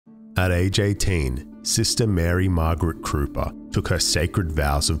At age 18, Sister Mary Margaret Kreuper took her sacred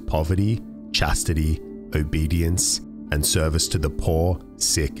vows of poverty, chastity, obedience, and service to the poor,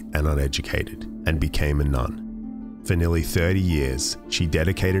 sick, and uneducated, and became a nun. For nearly 30 years, she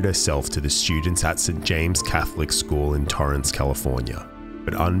dedicated herself to the students at St. James Catholic School in Torrance, California.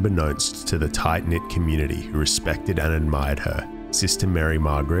 But unbeknownst to the tight-knit community who respected and admired her, Sister Mary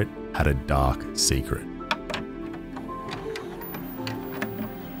Margaret had a dark secret.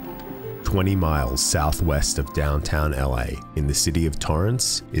 20 miles southwest of downtown LA, in the city of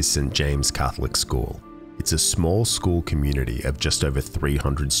Torrance, is St. James Catholic School. It's a small school community of just over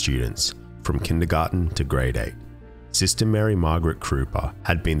 300 students, from kindergarten to grade 8. Sister Mary Margaret Kreuper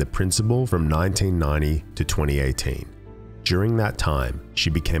had been the principal from 1990 to 2018. During that time, she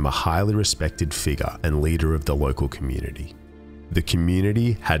became a highly respected figure and leader of the local community. The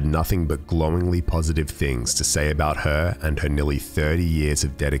community had nothing but glowingly positive things to say about her and her nearly 30 years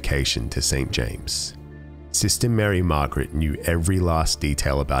of dedication to St. James. Sister Mary Margaret knew every last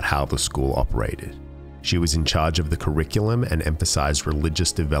detail about how the school operated. She was in charge of the curriculum and emphasized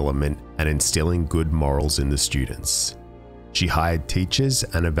religious development and instilling good morals in the students. She hired teachers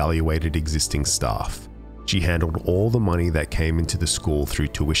and evaluated existing staff. She handled all the money that came into the school through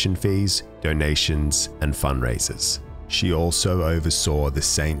tuition fees, donations, and fundraisers. She also oversaw the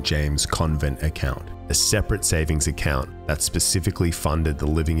St. James Convent account, a separate savings account that specifically funded the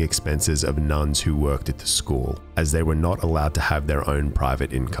living expenses of nuns who worked at the school, as they were not allowed to have their own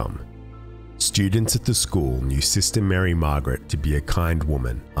private income. Students at the school knew Sister Mary Margaret to be a kind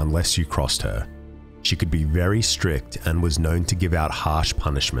woman unless you crossed her. She could be very strict and was known to give out harsh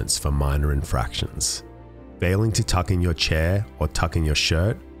punishments for minor infractions. Failing to tuck in your chair or tuck in your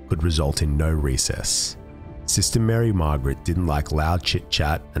shirt could result in no recess. Sister Mary Margaret didn't like loud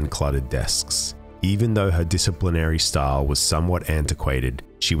chit-chat and cluttered desks. Even though her disciplinary style was somewhat antiquated,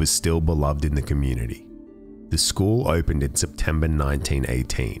 she was still beloved in the community. The school opened in September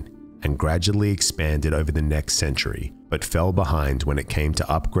 1918 and gradually expanded over the next century, but fell behind when it came to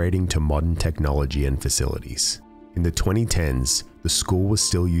upgrading to modern technology and facilities. In the 2010s, the school was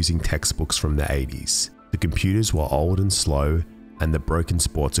still using textbooks from the 80s. The computers were old and slow, and the broken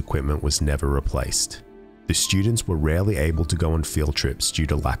sports equipment was never replaced. The students were rarely able to go on field trips due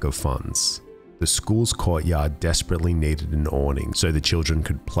to lack of funds. The school's courtyard desperately needed an awning so the children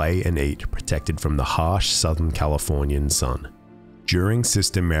could play and eat, protected from the harsh Southern Californian sun. During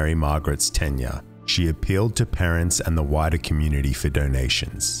Sister Mary Margaret's tenure, she appealed to parents and the wider community for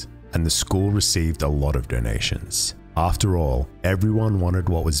donations, and the school received a lot of donations. After all, everyone wanted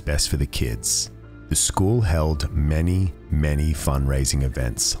what was best for the kids. The school held many fundraising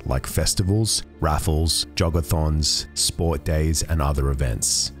events like festivals, raffles, jogathons, sport days, and other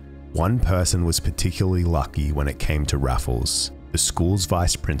events. One person was particularly lucky when it came to raffles. The school's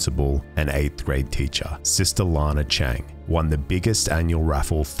vice principal and 8th grade teacher, Sister Lana Chang, won the biggest annual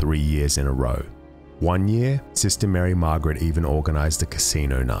raffle 3 years in a row. One year, Sister Mary Margaret even organized a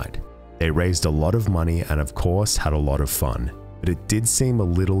casino night. They raised a lot of money and of course had a lot of fun. But it did seem a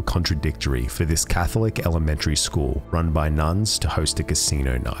little contradictory for this Catholic elementary school run by nuns to host a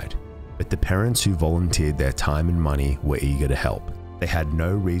casino night. But the parents who volunteered their time and money were eager to help. They had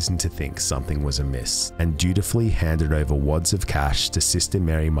no reason to think something was amiss and dutifully handed over wads of cash to Sister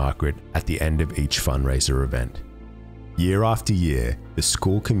Mary Margaret at the end of each fundraiser event. Year after year, the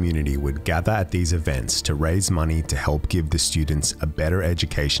school community would gather at these events to raise money to help give the students a better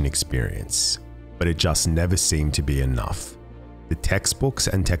education experience. But it just never seemed to be enough. The textbooks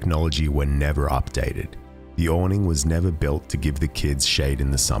and technology were never updated. The awning was never built to give the kids shade in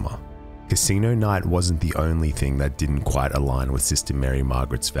the summer. Casino night wasn't the only thing that didn't quite align with Sister Mary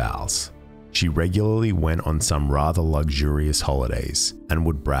Margaret's vows. She regularly went on some rather luxurious holidays and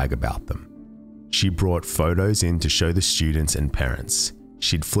would brag about them. She brought photos in to show the students and parents.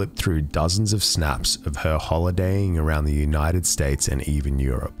 She'd flip through dozens of snaps of her holidaying around the United States and even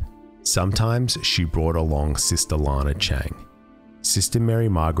Europe. Sometimes she brought along Sister Lana Chang. Sister Mary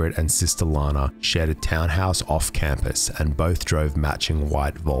Margaret and Sister Lana shared a townhouse off campus and both drove matching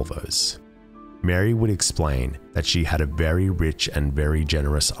white Volvos. Mary would explain that she had a very rich and very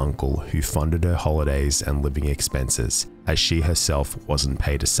generous uncle who funded her holidays and living expenses, as she herself wasn't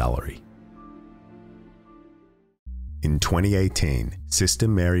paid a salary. In 2018, Sister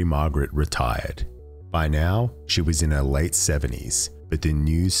Mary Margaret retired. By now, she was in her late 70s, but the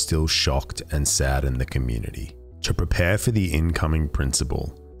news still shocked and saddened the community. To prepare for the incoming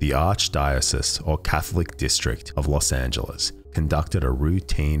principal, the Archdiocese or Catholic District of Los Angeles conducted a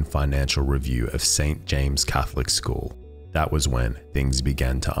routine financial review of St. James Catholic School. That was when things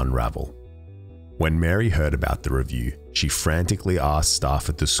began to unravel. When Mary heard about the review, she frantically asked staff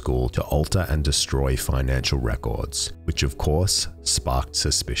at the school to alter and destroy financial records, which of course sparked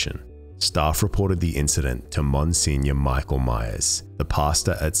suspicion. Staff reported the incident to Monsignor Michael Myers, the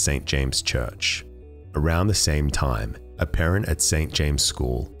pastor at St. James Church. Around the same time, a parent at St. James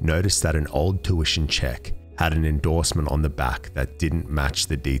School noticed that an old tuition check had an endorsement on the back that didn't match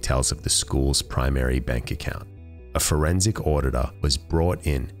the details of the school's primary bank account. A forensic auditor was brought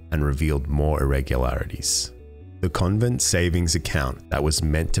in and revealed more irregularities. The convent savings account that was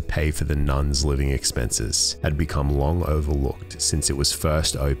meant to pay for the nuns' living expenses had become long overlooked since it was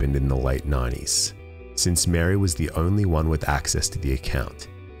first opened in the late 90s. Since Mary was the only one with access to the account,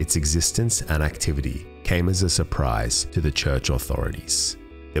 its existence and activity came as a surprise to the church authorities.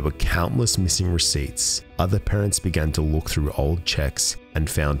 There were countless missing receipts. Other parents began to look through old checks and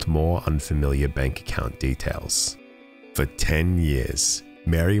found more unfamiliar bank account details. For 10 years,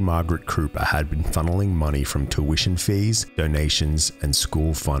 Mary Margaret Kreuper had been funneling money from tuition fees, donations, and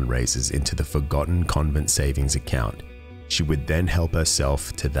school fundraisers into the forgotten convent savings account. She would then help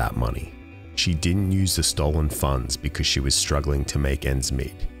herself to that money. She didn't use the stolen funds because she was struggling to make ends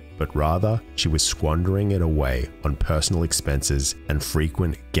meet, but rather she was squandering it away on personal expenses and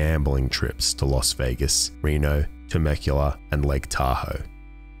frequent gambling trips to Las Vegas, Reno, Temecula, and Lake Tahoe.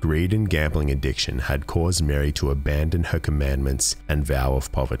 Greed and gambling addiction had caused Mary to abandon her commandments and vow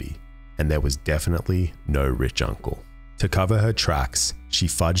of poverty, and there was definitely no rich uncle. To cover her tracks, she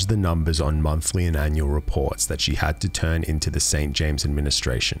fudged the numbers on monthly and annual reports that she had to turn into the St. James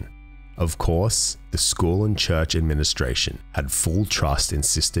administration. Of course, the school and church administration had full trust in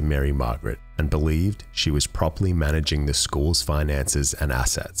Sister Mary Margaret and believed she was properly managing the school's finances and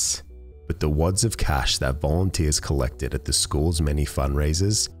assets. But the wads of cash that volunteers collected at the school's many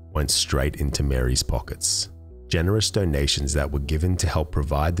fundraisers went straight into Mary's pockets. Generous donations that were given to help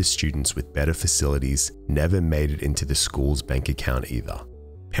provide the students with better facilities never made it into the school's bank account either.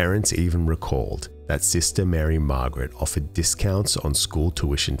 Parents even recalled that Sister Mary Margaret offered discounts on school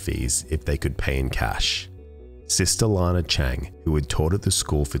tuition fees if they could pay in cash. Sister Lana Chang, who had taught at the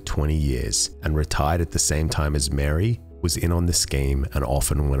school for 20 years and retired at the same time as Mary, was in on the scheme and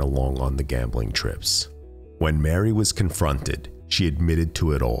often went along on the gambling trips. When Mary was confronted, she admitted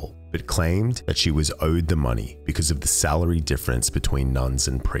to it all, but claimed that she was owed the money because of the salary difference between nuns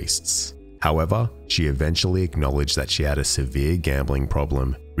and priests. However, she eventually acknowledged that she had a severe gambling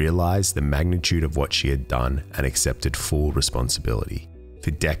problem, realized the magnitude of what she had done, and accepted full responsibility.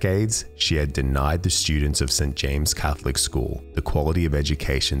 For decades, she had denied the students of St. James Catholic School the quality of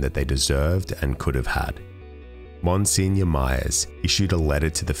education that they deserved and could have had. Monsignor Myers issued a letter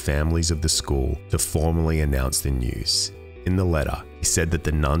to the families of the school to formally announce the news. In the letter, he said that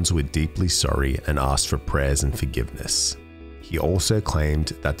the nuns were deeply sorry and asked for prayers and forgiveness. He also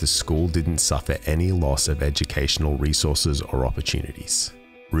claimed that the school didn't suffer any loss of educational resources or opportunities.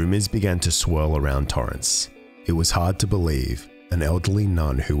 Rumors began to swirl around Torrance. It was hard to believe an elderly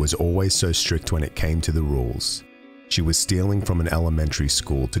nun who was always so strict when it came to the rules. She was stealing from an elementary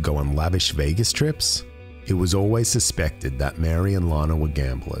school to go on lavish Vegas trips? It was always suspected that Mary and Lana were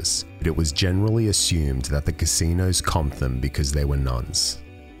gamblers, but it was generally assumed that the casinos comped them because they were nuns.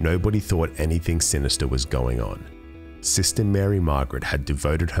 Nobody thought anything sinister was going on. Sister Mary Margaret had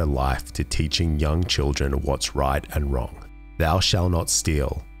devoted her life to teaching young children what's right and wrong. Thou shalt not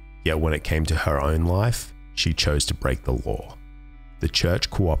steal. Yet when it came to her own life, she chose to break the law. The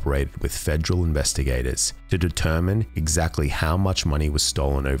church cooperated with federal investigators to determine exactly how much money was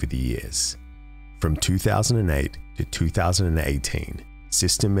stolen over the years. From 2008 to 2018,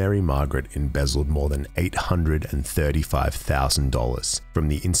 Sister Mary Margaret embezzled more than $835,000 from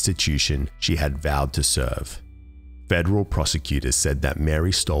the institution she had vowed to serve. Federal prosecutors said that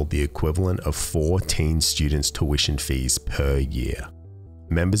Mary stole the equivalent of 4 teen students' tuition fees per year.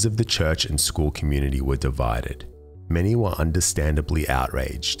 Members of the church and school community were divided. Many were understandably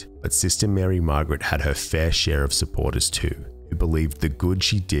outraged, but Sister Mary Margaret had her fair share of supporters too, who believed the good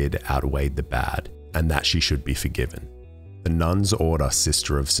she did outweighed the bad, and that she should be forgiven. The Nuns Order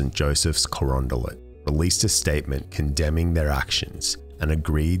Sister of St. Joseph's Carondelet released a statement condemning their actions and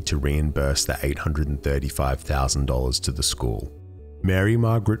agreed to reimburse the $835,000 to the school. Mary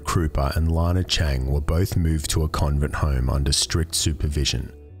Margaret Kreuper and Lana Chang were both moved to a convent home under strict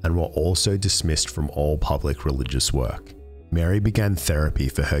supervision and were also dismissed from all public religious work. Mary began therapy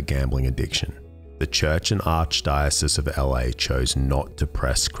for her gambling addiction. The Church and Archdiocese of LA chose not to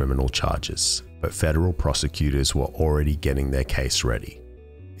press criminal charges, but federal prosecutors were already getting their case ready.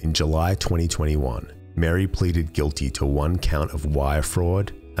 In July 2021, Mary pleaded guilty to 1 count of wire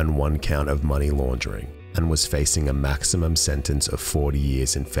fraud and 1 count of money laundering, and was facing a maximum sentence of 40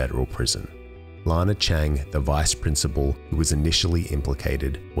 years in federal prison. Lana Chang, the vice principal who was initially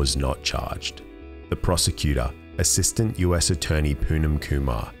implicated, was not charged. The prosecutor, Assistant U.S. Attorney Poonam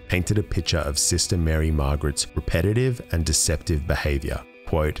Kumar, painted a picture of Sister Mary Margaret's repetitive and deceptive behavior.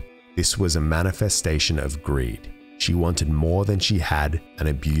 Quote, "This was a manifestation of greed. She wanted more than she had and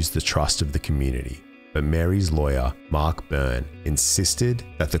abused the trust of the community." But Mary's lawyer, Mark Byrne, insisted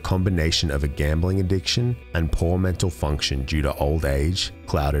that the combination of a gambling addiction and poor mental function due to old age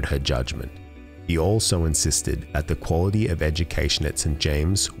clouded her judgment. He also insisted that the quality of education at St.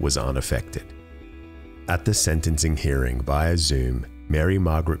 James was unaffected. At the sentencing hearing via Zoom, Mary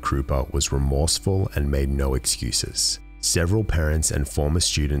Margaret Kreuper was remorseful and made no excuses. Several parents and former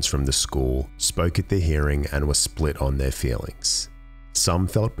students from the school spoke at the hearing and were split on their feelings. Some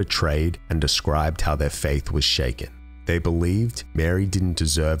felt betrayed and described how their faith was shaken. They believed Mary didn't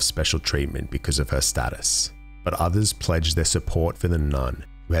deserve special treatment because of her status. But others pledged their support for the nun,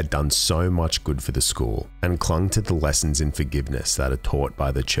 who had done so much good for the school, and clung to the lessons in forgiveness that are taught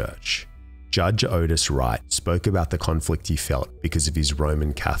by the church. Judge Otis Wright spoke about the conflict he felt because of his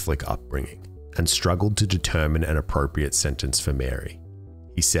Roman Catholic upbringing, and struggled to determine an appropriate sentence for Mary.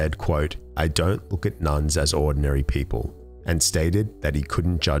 He said, quote, "I don't look at nuns as ordinary people," and stated that he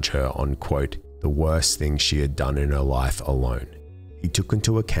couldn't judge her on, quote, "the worst thing she had done in her life alone." He took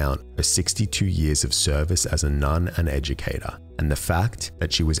into account her 62 years of service as a nun and educator, and the fact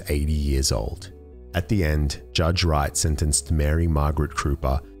that she was 80 years old. At the end, Judge Wright sentenced Mary Margaret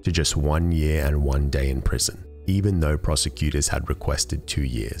Kreuper to just 1 year and 1 day in prison, even though prosecutors had requested 2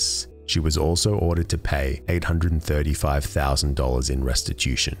 years. She was also ordered to pay $835,000 in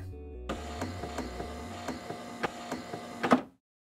restitution.